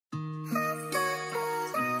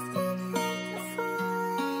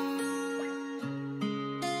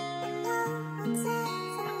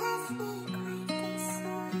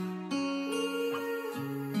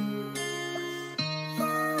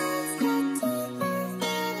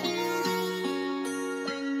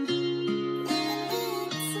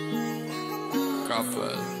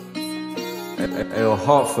Your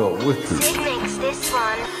heartfelt wicked. Mix this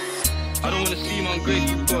one. I don't wanna seem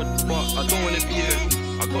ungrateful, God, but I don't wanna be here.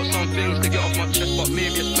 I got some things to get off my chest, but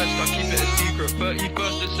maybe it's best I keep it a secret.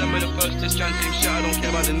 31st December, the 1st is Jan, same shit, I don't care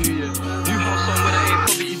about the new year. New house somewhere that ain't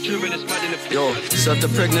poverty driven, it's mad in the place. Yo, served the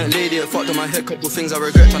pregnant lady, it fucked on my head, couple things I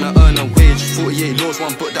regret trying to earn a wage. 48 laws,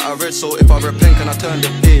 one book that I read, so if I repent, can I turn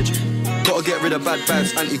the page? Gotta get rid of bad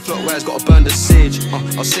vibes, anti-clockwise, gotta burn the sage.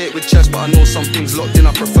 I'll say it with chest, but I know some things locked in,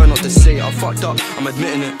 I prefer not to say it. I fucked up, I'm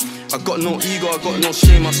admitting it. I got no ego, I got no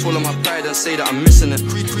shame, I swallow my pride and say that I'm missing it.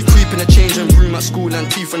 Creep in the changing room at school and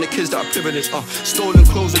tea from the kids that are privileged. Stolen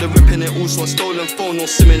clothes with a rip in it, also a stolen phone, no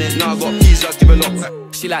sim in it. Now I got peas, I give a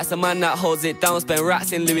lot. She likes a man that holds it down, spend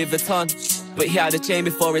racks in Louis Vuitton. But he had a chain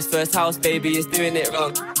before his first house, baby, he's doing it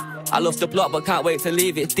wrong. I love the block but can't wait to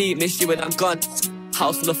leave it deep, miss you when I'm gone.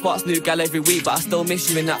 House full of spots, new gal every week, but I still miss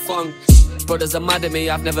you in that phone. Brothers are mad at me,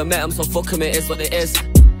 I've never met them, so fuck 'em, it is what it is.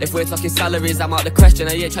 If we're talking salaries, I'm out the question,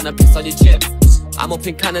 I ain't tryna piss on your chip. I'm up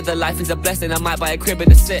in Canada, life is a blessing, I might buy a crib in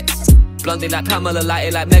the 6. Blondie like Pamela,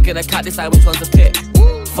 lighty like Megan, I can't decide which one's a pick.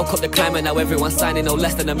 Fuck up the climate, now everyone's signing no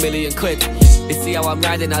less than £1 million. They see how I'm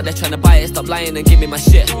riding, now they're tryna buy it, stop lying and give me my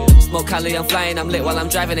shit. Smoke Cali, I'm flying, I'm lit while I'm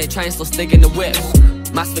driving it, trying still stick in the whip.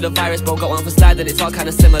 Mask for the virus, bro, got one for sliding, it's all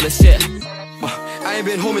kinda similar shit. I ain't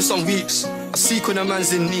been home in some weeks. I seek when a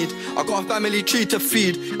man's in need. I got a family tree to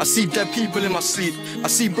feed. I see dead people in my sleep. I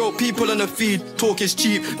see broke people on the feed. Talk is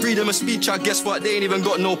cheap, freedom of speech. I guess what, they ain't even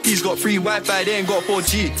got no peace. Got free Wi-Fi, they ain't got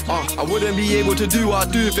 4G. I wouldn't be able to do what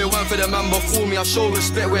I do if it weren't for the man before me. I show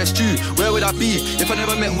respect where it's due. Where would I be if I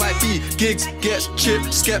never met YP? Gigs, Gets, Chip,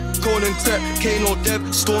 Skep, Conan, Crep, Kano,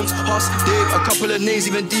 Dev, Storms, Huss, Dave, a couple of names,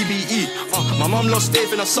 even DBE. My mum lost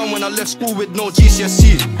faith in her son when I left school with no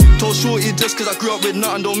GCSE. Told Shorty just cause I grew up with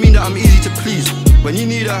nothing don't mean that I'm easy to please. When you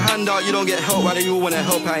need a handout, you don't get help. Why do you wanna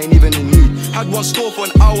help? I ain't even in need. Had one store for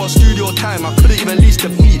an hour, studio time, I couldn't even lease the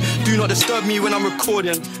fee. Do not disturb me when I'm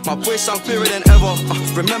recording. My voice sound clearer than ever.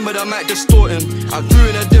 Remember the mic distorting. I grew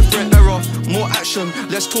in a different era. More action,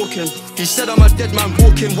 less talking. He said I'm a dead man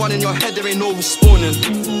walking. One in your head, there ain't no respawning.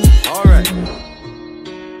 Alright.